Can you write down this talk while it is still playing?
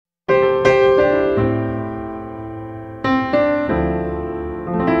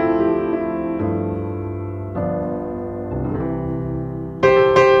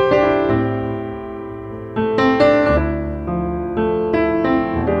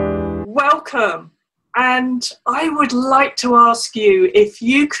welcome. And I would like to ask you if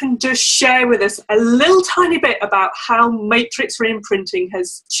you can just share with us a little tiny bit about how Matrix Reimprinting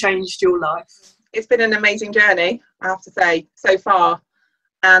has changed your life. It's been an amazing journey, I have to say, so far.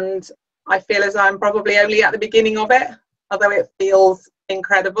 And I feel as I'm probably only at the beginning of it, although it feels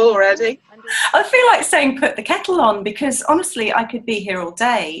incredible already. I feel like saying put the kettle on, because honestly, I could be here all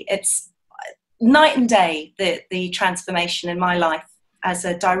day. It's night and day, the transformation in my life as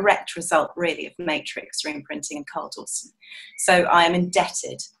a direct result, really, of Matrix Reimprinting and Carl Dawson. So I am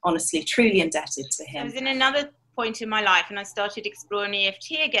indebted, honestly, truly indebted to him. I was in another point in my life and I started exploring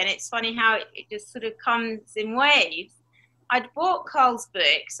EFT again. It's funny how it just sort of comes in waves. I'd bought Carl's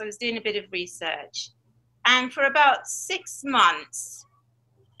book, so I was doing a bit of research. And for about 6 months,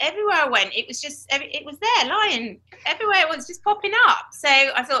 everywhere I went, it was just, it was there, lying. Everywhere it was just popping up. So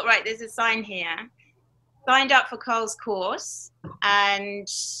I thought, right, there's a sign here. Signed up for Carl's course, and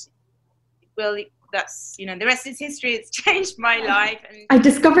well, that's, you know, the rest is history. It's changed my life. And I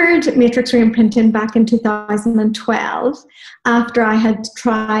discovered Matrix Reimprinting back in 2012 after I had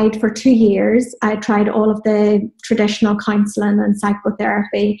tried for 2 years. I tried all of the traditional counselling and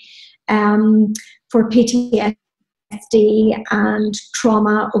psychotherapy for PTSD and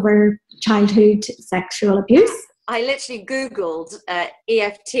trauma over childhood sexual abuse. I literally Googled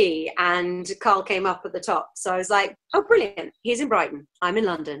EFT and Carl came up at the top. So I was like, oh, brilliant. He's in Brighton. I'm in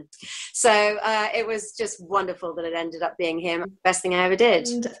London. So it was just wonderful that it ended up being him. Best thing I ever did.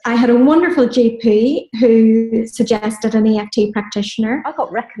 And I had a wonderful GP who suggested an EFT practitioner. I got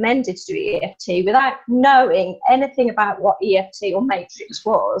recommended to do EFT without knowing anything about what EFT or Matrix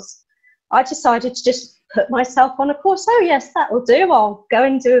was. I decided to just put myself on a course. Oh, yes, that will do. I'll go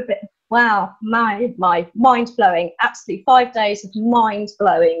and do a bit. Wow, my mind-blowing, absolutely 5 days of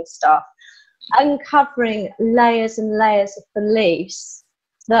mind-blowing stuff, uncovering layers and layers of beliefs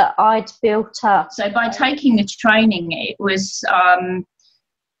that I'd built up. So by taking the training, it was,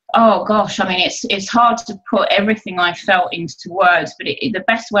 oh gosh, I mean, it's hard to put everything I felt into words, but the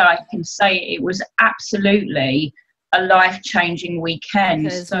best way I can say it was absolutely a life-changing weekend.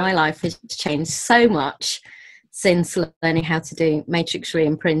 Because my life has changed so much since learning how to do Matrix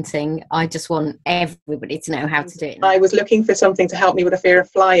Reimprinting. I just want everybody to know how to do it. I was looking for something to help me with a fear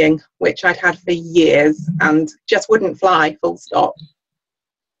of flying, which I'd had for years and just wouldn't fly, full stop.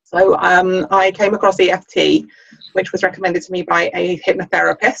 So I came across EFT, which was recommended to me by a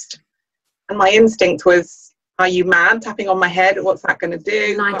hypnotherapist. And my instinct was, are you mad? Tapping on my head, what's that going to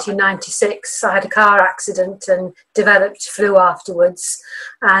do? In 1996, I had a car accident and developed flu afterwards.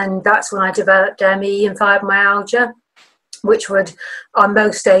 And that's when I developed ME and fibromyalgia, which would on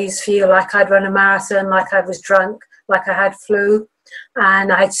most days feel like I'd run a marathon, like I was drunk, like I had flu.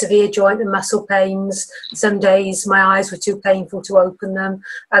 And I had severe joint and muscle pains. Some days my eyes were too painful to open them.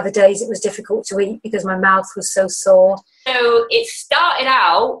 Other days it was difficult to eat because my mouth was so sore. So it started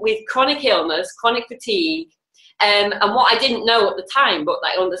out with chronic illness, chronic fatigue, and what I didn't know at the time, but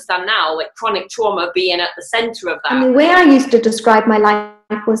I understand now, like chronic trauma being at the centre of that. And the way I used to describe my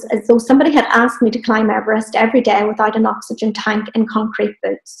life was as though somebody had asked me to climb Everest every day without an oxygen tank in concrete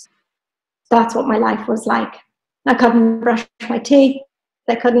boots. That's what my life was like. I couldn't brush my teeth.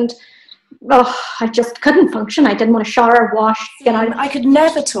 I just couldn't function. I didn't want to shower, wash, get out. I could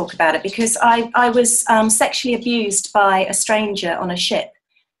never talk about it because I was sexually abused by a stranger on a ship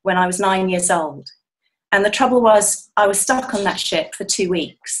when I was 9 years old. And the trouble was I was stuck on that ship for 2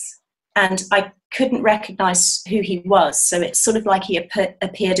 weeks and I couldn't recognise who he was. So it's sort of like he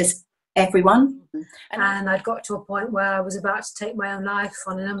appeared as everyone. And I'd got to a point where I was about to take my own life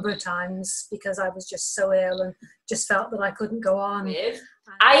on a number of times because I was just so ill and just felt that I couldn't go on.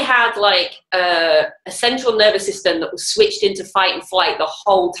 I had like a central nervous system that was switched into fight and flight the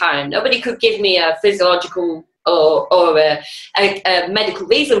whole time. Nobody could give me a physiological or a medical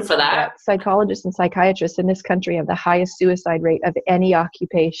reason for that. Psychologists and psychiatrists in this country have the highest suicide rate of any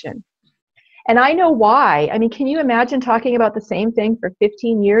occupation. And I know why. I mean, can you imagine talking about the same thing for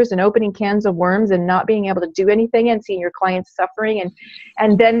 15 years and opening cans of worms and not being able to do anything and seeing your clients suffering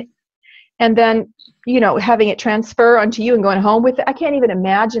and then, you know, having it transfer onto you and going home with it? I can't even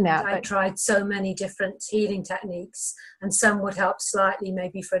imagine that. I tried so many different healing techniques and some would help slightly,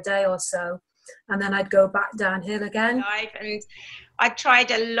 maybe for a day or so. And then I'd go back downhill again. And I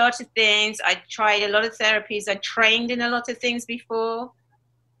tried a lot of things. I tried a lot of therapies. I trained in a lot of things before.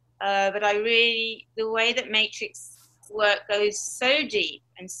 But the way that Matrix work goes so deep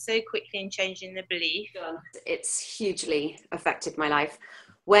and so quickly in changing the belief. It's hugely affected my life.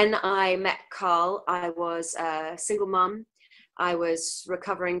 When I met Carl, I was a single mum. I was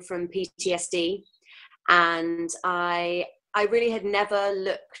recovering from PTSD and I I really had never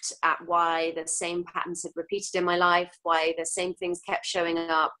looked at why the same patterns had repeated in my life, why the same things kept showing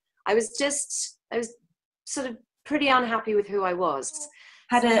up. I was sort of pretty unhappy with who I was.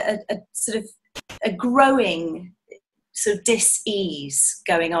 Had a sort of a growing sort of dis-ease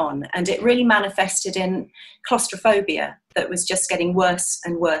going on, and it really manifested in claustrophobia that was just getting worse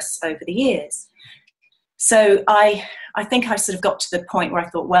and worse over the years. So I think I sort of got to the point where I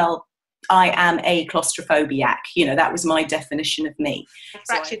thought, well, I am a claustrophobiac. You know, that was my definition of me. I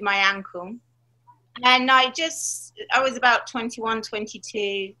fractured my ankle, and I was about 21,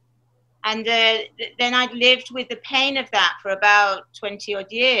 22, and then I'd lived with the pain of that for about 20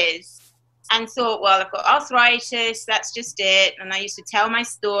 odd years, and thought, well, I've got arthritis, that's just it. And I used to tell my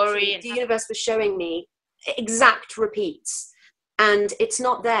story. The universe was showing me exact repeats, and it's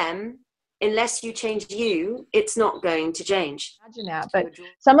not them. Unless you change you, it's not going to change. Imagine that. But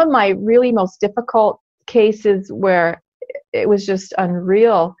some of my really most difficult cases where it was just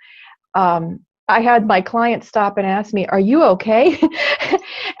unreal, I had my client stop and ask me, "Are you okay?"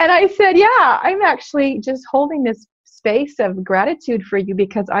 And I said, "Yeah, I'm actually just holding this space of gratitude for you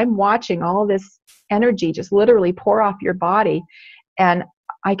because I'm watching all this energy just literally pour off your body, and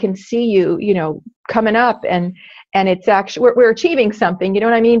I can see you, you know, coming up, and it's actually, we're achieving something, you know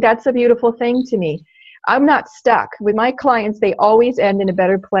what I mean? That's a beautiful thing to me. I'm not stuck. With my clients, they always end in a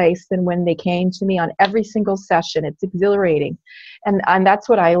better place than when they came to me on every single session. It's exhilarating. And that's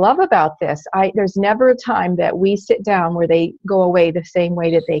what I love about this. There's never a time that we sit down where they go away the same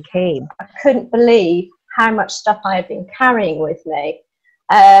way that they came. I couldn't believe how much stuff I had been carrying with me.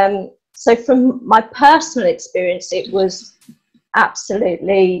 So from my personal experience, it was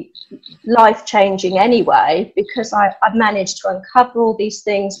absolutely life-changing anyway, because I managed to uncover all these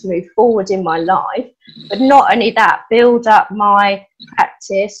things, move forward in my life, but not only that, build up my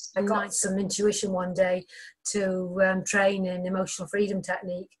practice. I got some intuition one day to train in emotional freedom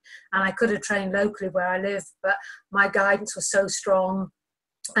technique, and I could have trained locally where I live, but my guidance was so strong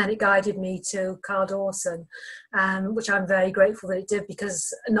and it guided me to Carl Dawson, which I'm very grateful that it did,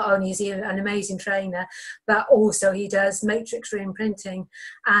 because not only is he an amazing trainer, but also he does Matrix Reimprinting,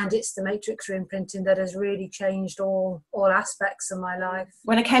 and it's the Matrix Reimprinting that has really changed all aspects of my life.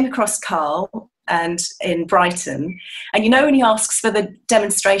 When I came across Carl and in Brighton, and you know when he asks for the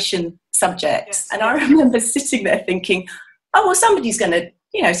demonstration subjects, and I remember sitting there thinking, oh, well, somebody's going to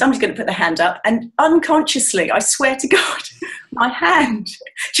put their hand up, and unconsciously, I swear to God, my hand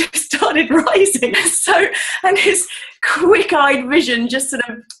just started rising. So, and his quick-eyed vision just sort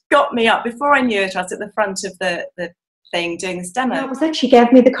of got me up. Before I knew it, I was at the front of the thing doing this demo. That was it. She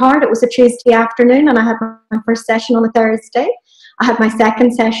gave me the card. It was a Tuesday afternoon, and I had my first session on a Thursday. I had my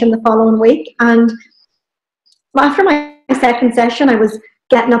second session the following week, and after my second session, I was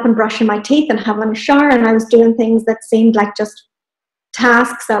getting up and brushing my teeth and having a shower, and I was doing things that seemed like just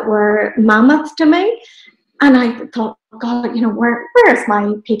tasks that were mammoth to me. And I thought, God, you know, where's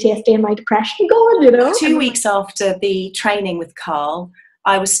my PTSD and my depression going, you know? 2 weeks after the training with Carl,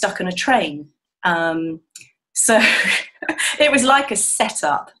 I was stuck on a train. So it was like a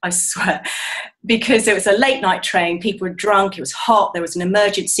setup, I swear, because it was a late night train. People were drunk. It was hot. There was an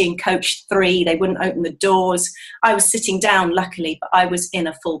emergency in coach 3. They wouldn't open the doors. I was sitting down, luckily, but I was in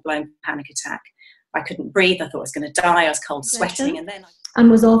a full-blown panic attack. I couldn't breathe. I thought I was going to die. I was cold sweating.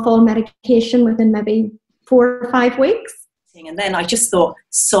 And was off all medication within maybe 4 or 5 weeks. And then I just thought,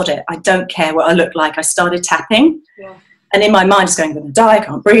 sod it. I don't care what I look like. I started tapping. Yeah. And in my mind, I was going, I'm going to die. I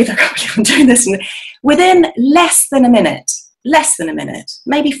can't breathe. I can't believe I'm doing this. And within less than a minute,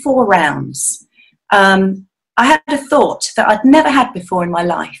 maybe 4 rounds, I had a thought that I'd never had before in my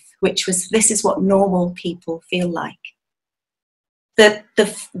life, which was, this is what normal people feel like. The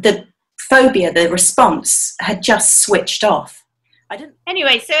phobia, the response had just switched off.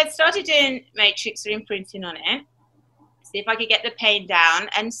 Anyway, so I started doing Matrix Reimprinting on it, see if I could get the pain down,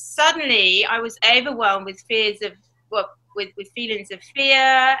 and suddenly I was overwhelmed with fears of, well, with feelings of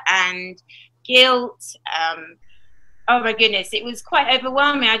fear and guilt. Oh my goodness, it was quite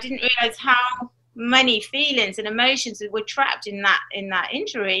overwhelming. I didn't realize how many feelings and emotions were trapped in that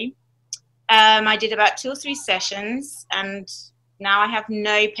injury. I did about 2 or 3 sessions, and now I have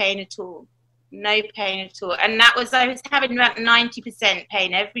no pain at all. No pain at all. And I was having about 90%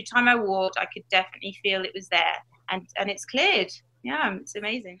 pain. Every time I walked, I could definitely feel it was there. And it's cleared. Yeah, it's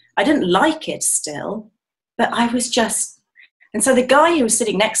amazing. I didn't like it still, but I was just... And so the guy who was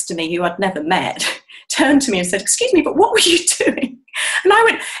sitting next to me, who I'd never met, turned to me and said, excuse me, but what were you doing? And I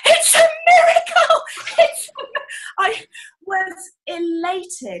went, it's a miracle! I was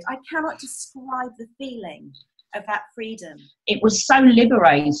elated. I cannot describe the feeling. of that freedom. It was so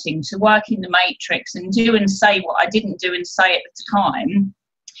liberating to work in the Matrix and do and say what I didn't do and say at the time.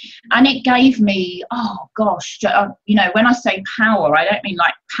 And it gave me, oh gosh, you know, when I say power, I don't mean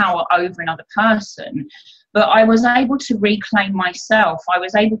like power over another person, but I was able to reclaim myself. I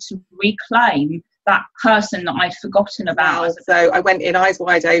was able to reclaim that person that I'd forgotten about. So I went in eyes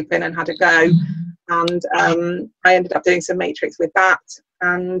wide open and had a go. And I ended up doing some Matrix with that.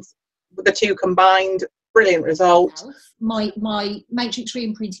 And the two combined, brilliant result. My Matrix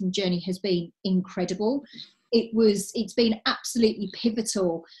Reimprinting journey has been incredible. It's been absolutely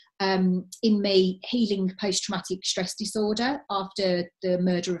pivotal in me healing post-traumatic stress disorder after the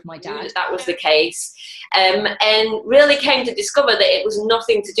murder of my dad. That was the case, and really came to discover that it was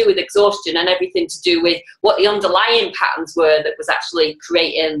nothing to do with exhaustion and everything to do with what the underlying patterns were that was actually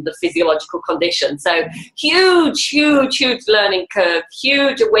creating the physiological condition. So huge learning curve,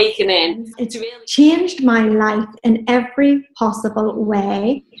 huge awakening. It's really changed my life in every possible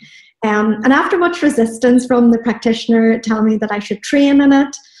way. And after much resistance from the practitioner telling me that I should train in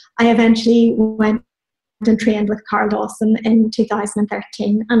it, I eventually went and trained with Carl Dawson in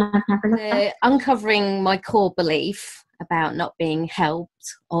 2013, and I've never looked back. Uncovering my core belief about not being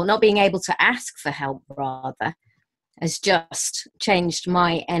helped, or not being able to ask for help rather, has just changed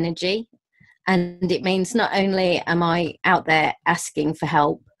my energy. And it means not only am I out there asking for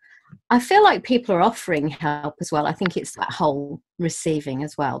help, I feel like people are offering help as well. I think it's that whole receiving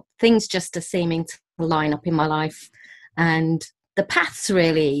as well. Things just are seeming to line up in my life, and the path's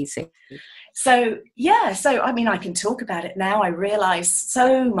really easy. So I mean, I can talk about it now. I realise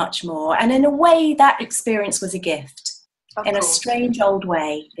so much more. And in a way, that experience was a gift. In a strange old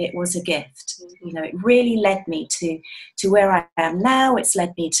way, it was a gift. Mm-hmm. You know, it really led me to where I am now. It's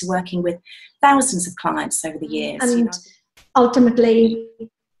led me to working with thousands of clients over the years. And ultimately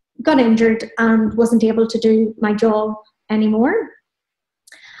got injured and wasn't able to do my job anymore,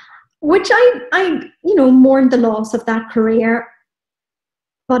 which I mourned the loss of that career.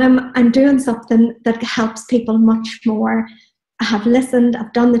 But I'm doing something that helps people much more. I have listened,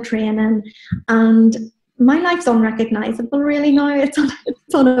 I've done the training, and my life's unrecognisable really now. It's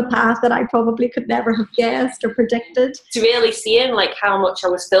on a path that I probably could never have guessed or predicted. To really seeing like how much I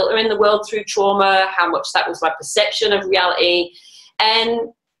was filtering the world through trauma, how much that was my perception of reality, and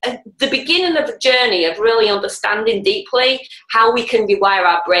the beginning of a journey of really understanding deeply how we can rewire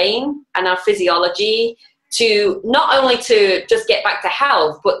our brain and our physiology to not only to just get back to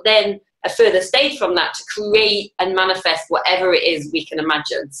health, but then a further stage from that to create and manifest whatever it is we can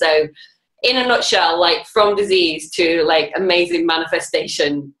imagine. So in a nutshell, like from disease to like amazing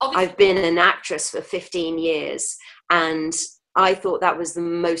manifestation. I've been an actress for 15 years, and I thought that was the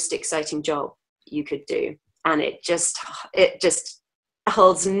most exciting job you could do. And it just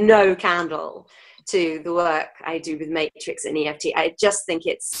holds no candle to the work I do with Matrix and EFT. I just think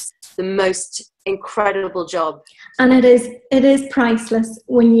it's the most incredible job. And it is priceless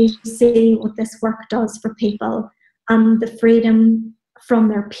when you see what this work does for people, and the freedom from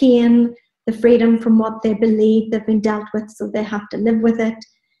their pain, the freedom from what they believe they've been dealt with, so they have to live with it.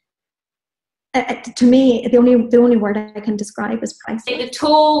 To me, the only word I can describe is priceless. The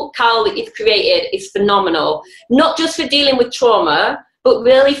tool, Carl, that you've created is phenomenal, not just for dealing with trauma, but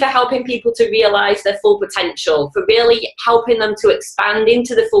really for helping people to realise their full potential, for really helping them to expand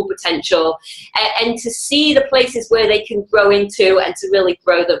into the full potential, and to see the places where they can grow into, and to really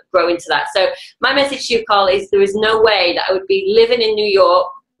grow into that. So my message to you, Carl, is there is no way that I would be living in New York,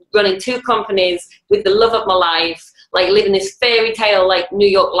 running 2 companies with the love of my life, like living this fairy tale like New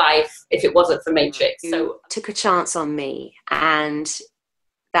York life, if it wasn't for Matrix. So took a chance on me, and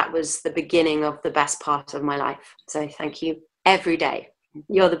that was the beginning of the best part of my life. So thank you every day.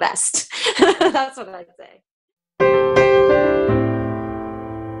 You're the best. That's what I'd say.